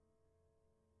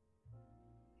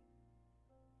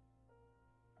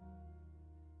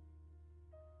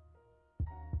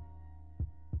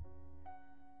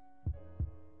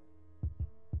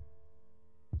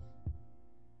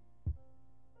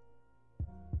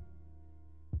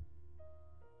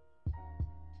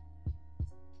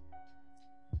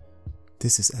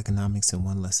This is Economics in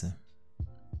One Lesson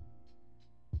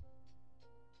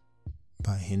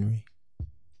by Henry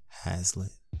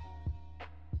Hazlitt.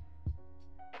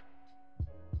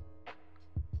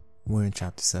 We're in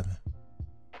Chapter 7,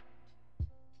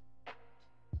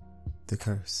 The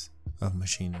Curse of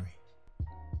Machinery.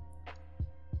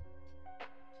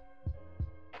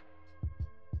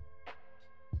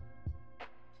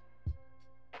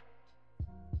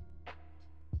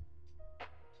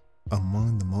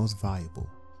 Among the most valuable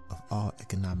of all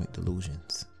economic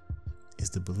delusions is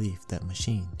the belief that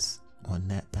machines, on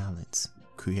net balance,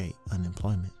 create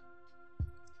unemployment.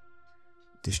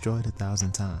 Destroyed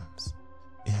 1,000 times,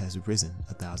 it has risen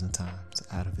 1,000 times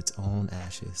out of its own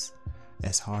ashes,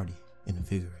 as hardy and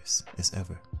vigorous as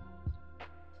ever.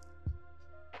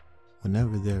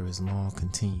 Whenever there is long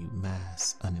continued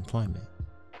mass unemployment,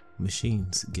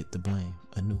 machines get the blame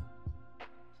anew.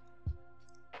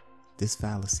 This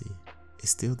fallacy is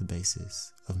still the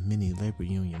basis of many labor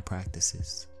union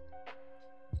practices.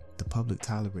 The public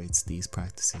tolerates these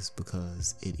practices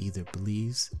because it either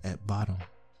believes at bottom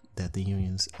that the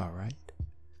unions are right,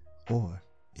 or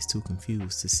is too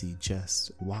confused to see just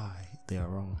why they are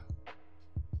wrong.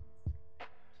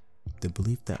 The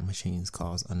belief that machines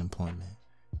cause unemployment,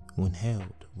 when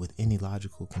held with any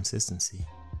logical consistency,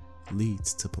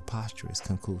 leads to preposterous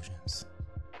conclusions.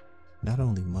 Not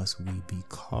only must we be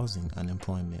causing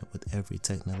unemployment with every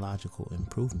technological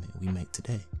improvement we make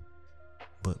today,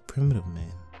 but primitive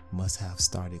man must have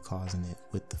started causing it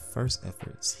with the first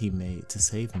efforts he made to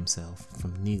save himself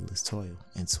from needless toil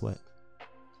and sweat.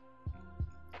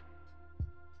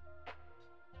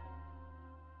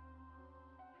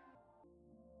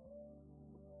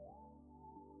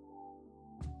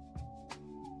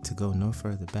 To go no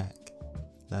further back,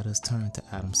 let us turn to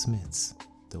Adam Smith's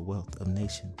The Wealth of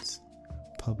Nations,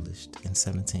 published in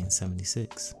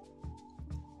 1776.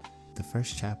 The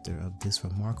first chapter of this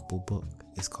remarkable book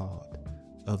is called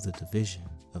Of the Division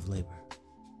of Labor.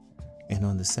 And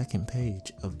on the second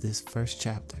page of this first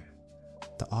chapter,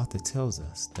 the author tells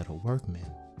us that a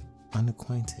workman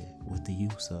unacquainted with the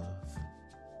use of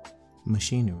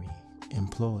machinery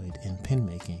employed in pen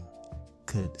making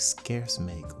could scarce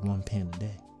make 1 pen a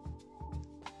day,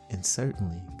 and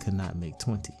certainly could not make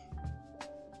 20.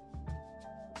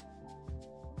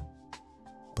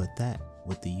 But that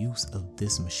with the use of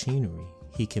this machinery,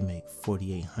 he can make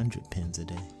 4,800 pens a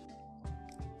day.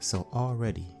 So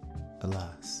already,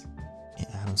 alas, in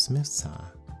Adam Smith's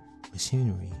time,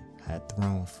 machinery had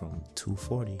thrown from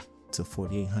 240 to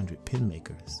 4,800 pen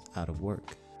makers out of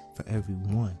work for every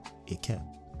one it kept.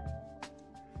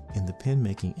 In the pen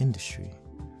making industry,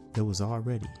 there was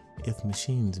already, if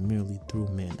machines merely threw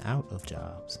men out of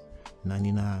jobs,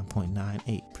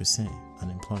 99.98%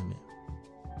 unemployment.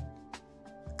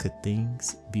 Could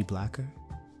things be blacker?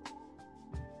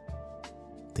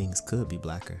 Things could be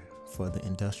blacker, for the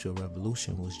Industrial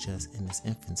Revolution was just in its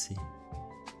infancy.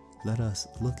 Let us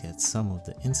look at some of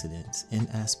the incidents and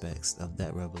aspects of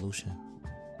that revolution.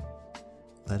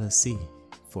 Let us see,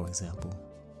 for example,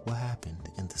 what happened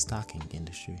in the stocking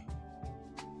industry.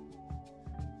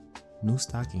 New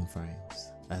stocking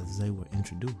frames, as they were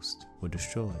introduced, were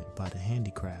destroyed by the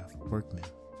handicraft workmen.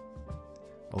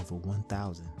 Over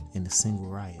 1,000 in a single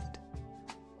riot.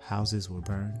 Houses were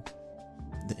burned.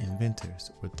 The inventors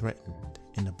were threatened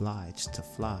and obliged to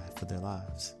fly for their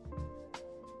lives.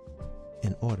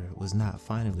 An order was not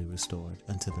finally restored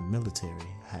until the military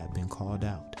had been called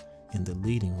out and the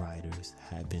leading rioters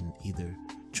had been either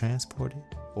transported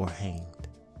or hanged.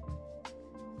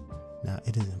 Now,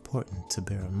 it is important to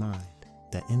bear in mind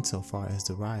that insofar as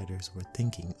the rioters were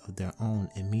thinking of their own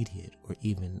immediate or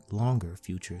even longer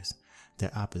futures,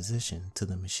 their opposition to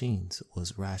the machines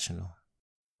was rational.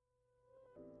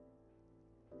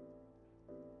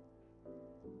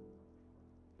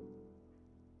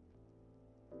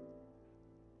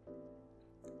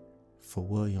 For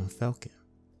William Felkin,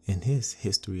 in his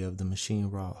History of the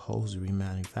Machine-Wrought Hosiery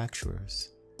Manufacturers,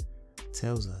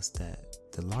 tells us that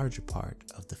the larger part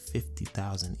of the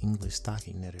 50,000 English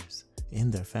stocking knitters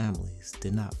and their families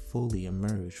did not fully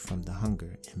emerge from the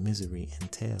hunger and misery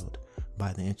entailed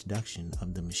by the introduction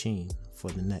of the machine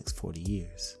for the next 40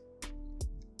 years.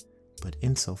 But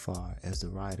insofar as the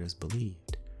writers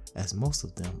believed, as most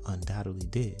of them undoubtedly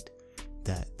did,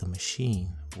 that the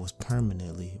machine was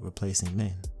permanently replacing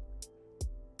men,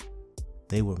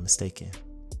 they were mistaken.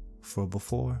 For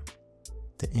before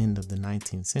the end of the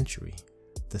 19th century,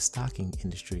 the stocking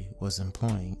industry was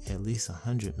employing at least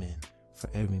 100 men for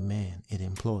every man it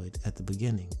employed at the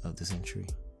beginning of the century.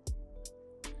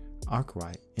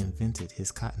 Arkwright invented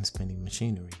his cotton spinning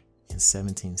machinery in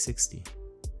 1760.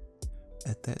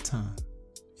 At that time,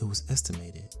 It was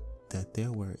estimated that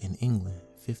there were in England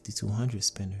 5,200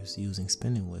 spinners using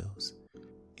spinning wheels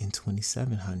and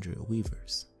 2,700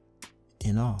 weavers.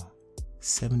 In all,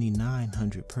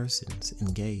 7,900 persons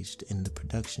engaged in the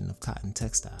production of cotton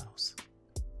textiles.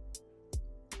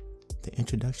 The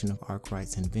introduction of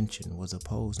Arkwright's invention was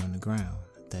opposed on the ground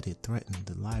that it threatened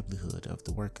the livelihood of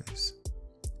the workers,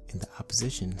 and the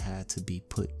opposition had to be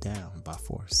put down by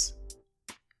force.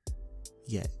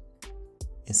 Yet,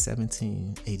 in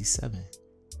 1787,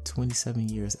 27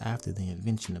 years after the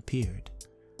invention appeared,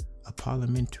 a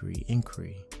parliamentary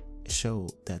inquiry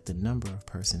showed that the number of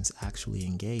persons actually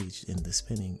engaged in the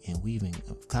spinning and weaving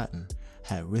of cotton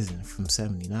had risen from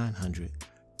 7,900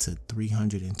 to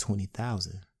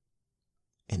 320,000,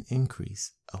 an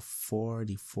increase of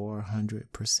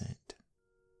 4,400%.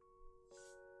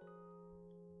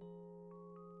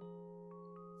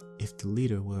 If the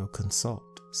reader will consult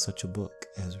such a book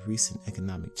as Recent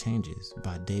Economic Changes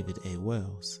by David A.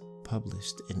 Wells,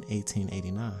 published in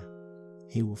 1889,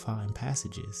 he will find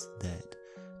passages that,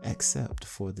 except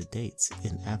for the dates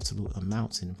and absolute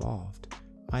amounts involved,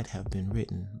 might have been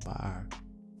written by our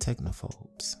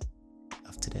technophobes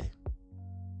of today.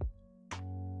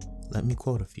 Let me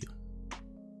quote a few.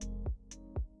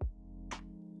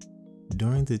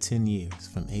 During the 10 years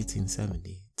from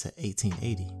 1870 to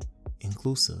 1880,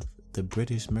 inclusive, the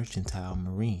British mercantile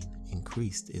marine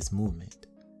increased its movement.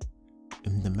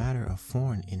 In the matter of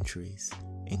foreign entries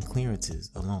and clearances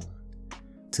alone,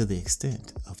 to the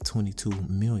extent of 22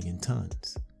 million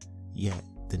tons, yet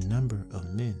the number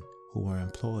of men who were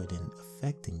employed in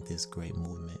effecting this great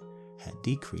movement had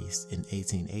decreased in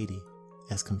 1880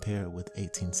 as compared with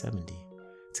 1870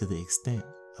 to the extent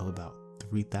of about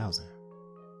 3,000.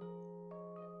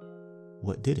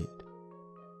 What did it?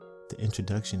 The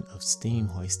introduction of steam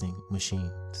hoisting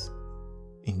machines,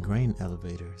 and grain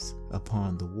elevators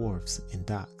upon the wharves and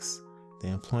docks, the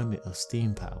employment of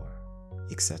steam power,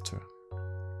 etc.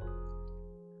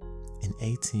 In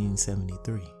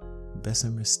 1873,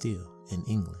 Bessemer Steel in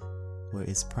England, where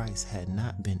its price had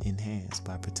not been enhanced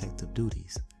by protective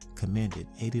duties, commanded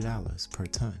 $80 per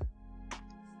ton.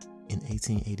 In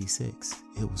 1886,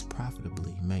 it was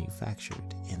profitably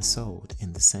manufactured and sold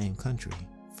in the same country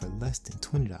for less than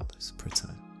 $20 per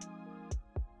ton.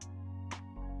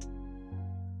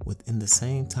 Within the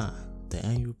same time, the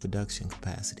annual production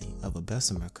capacity of a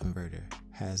Bessemer converter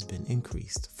has been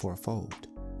increased fourfold,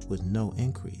 with no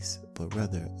increase but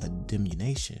rather a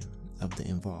diminution of the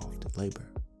involved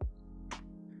labor.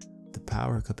 The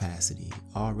power capacity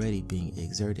already being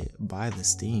exerted by the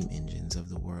steam engines of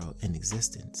the world in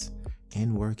existence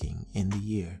and working in the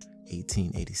year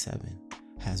 1887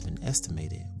 has been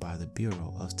estimated by the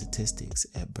Bureau of Statistics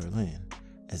at Berlin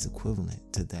as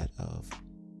equivalent to that of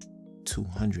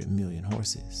 200 million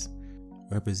horses,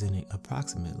 representing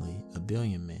approximately 1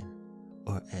 billion men,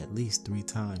 or at least 3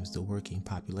 times the working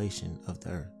population of the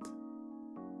earth.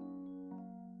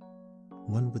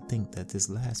 One would think that this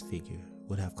last figure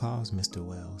would have caused Mr.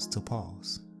 Wells to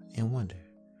pause and wonder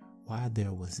why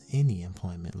there was any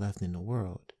employment left in the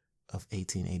world of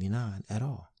 1889 at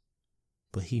all.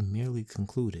 But he merely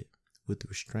concluded with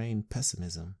restrained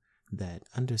pessimism that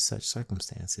under such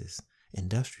circumstances,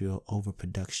 industrial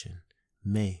overproduction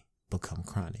may become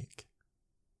chronic.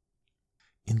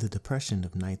 In the Depression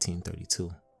of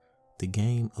 1932, the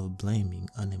game of blaming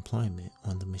unemployment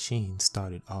on the machines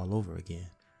started all over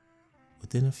again.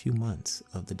 Within a few months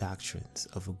of the doctrines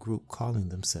of a group calling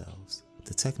themselves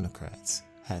the Technocrats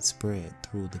had spread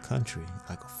through the country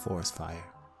like a forest fire.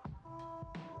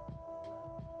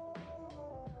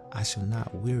 I shall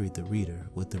not weary the reader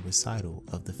with the recital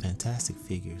of the fantastic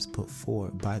figures put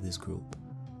forward by this group,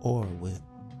 or with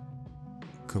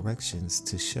corrections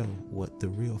to show what the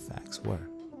real facts were.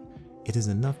 It is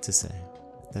enough to say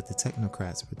that the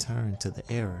Technocrats returned to the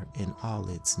error in all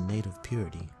its native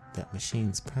purity that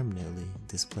machines permanently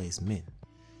displace men,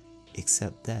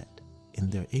 except that, in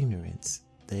their ignorance,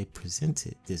 they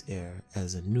presented this error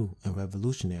as a new and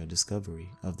revolutionary discovery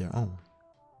of their own.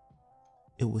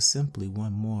 It was simply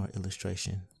one more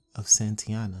illustration of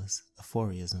Santayana's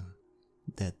aphorism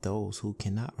that those who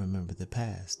cannot remember the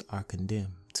past are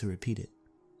condemned to repeat it.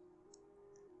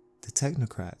 The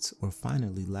Technocrats were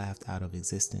finally laughed out of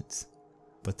existence,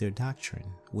 but their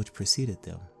doctrine, which preceded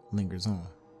them, lingers on.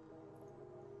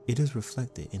 It is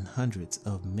reflected in hundreds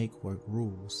of make-work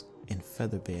rules and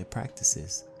feather-bed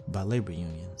practices by labor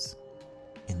unions,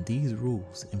 and these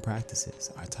rules and practices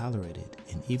are tolerated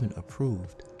and even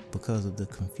approved because of the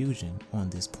confusion on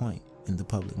this point in the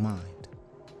public mind.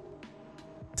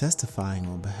 Testifying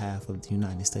on behalf of the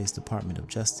United States Department of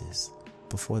Justice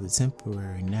before the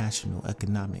temporary National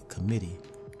Economic Committee,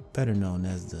 better known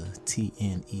as the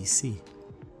TNEC.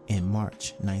 In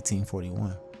March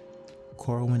 1941,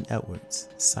 Corwin Edwards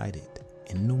cited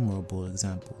innumerable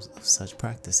examples of such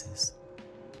practices.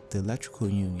 The electrical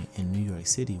union in New York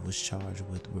City was charged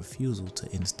with refusal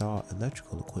to install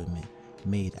electrical equipment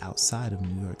made outside of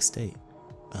New York State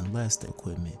unless the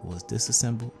equipment was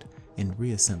disassembled and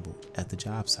reassembled at the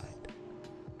job site.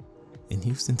 In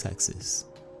Houston, Texas,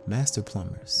 master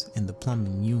plumbers in the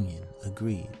plumbing union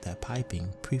agreed that piping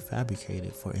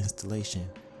prefabricated for installation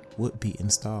would be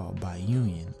installed by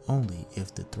union only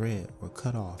if the thread were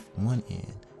cut off one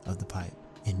end of the pipe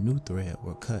and new thread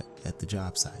were cut at the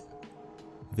job site.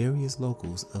 Various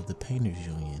locals of the painters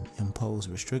union imposed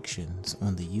restrictions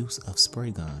on the use of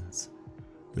spray guns.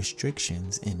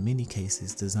 Restrictions in many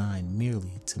cases designed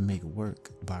merely to make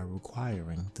work by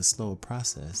requiring the slower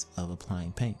process of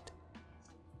applying paint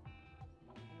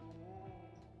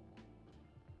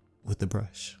with the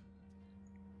brush.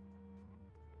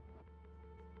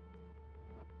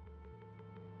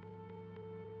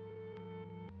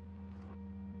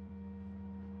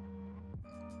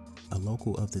 A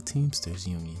local of the Teamsters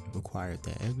Union required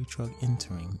that every truck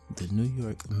entering the New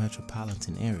York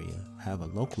metropolitan area have a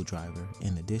local driver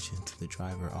in addition to the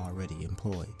driver already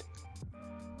employed.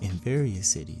 In various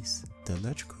cities, the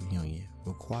electrical union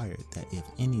required that if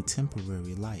any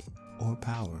temporary light or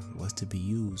power was to be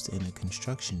used in a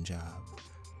construction job,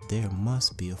 there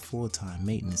must be a full-time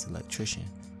maintenance electrician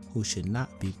who should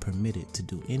not be permitted to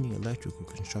do any electrical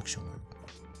construction work.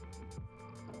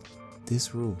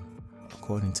 This rule,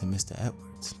 according to Mr.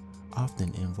 Edwards,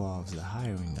 often involves the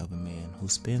hiring of a man who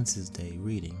spends his day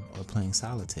reading or playing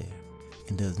solitaire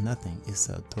and does nothing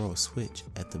except throw a switch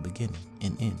at the beginning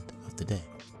and end of the day.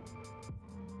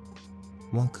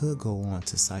 One could go on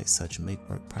to cite such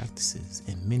make-work practices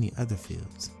in many other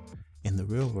fields. In the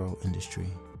railroad industry,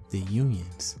 the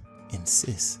unions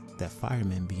insist that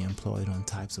firemen be employed on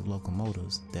types of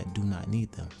locomotives that do not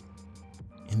need them.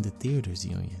 In the theaters,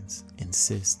 unions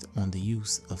insist on the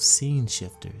use of scene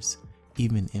shifters,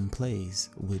 even in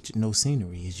plays which no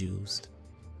scenery is used.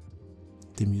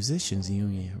 The musicians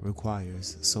union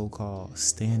requires so-called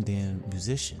stand-in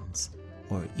musicians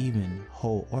or even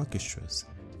whole orchestras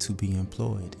to be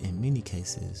employed in many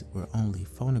cases where only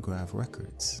phonograph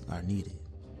records are needed.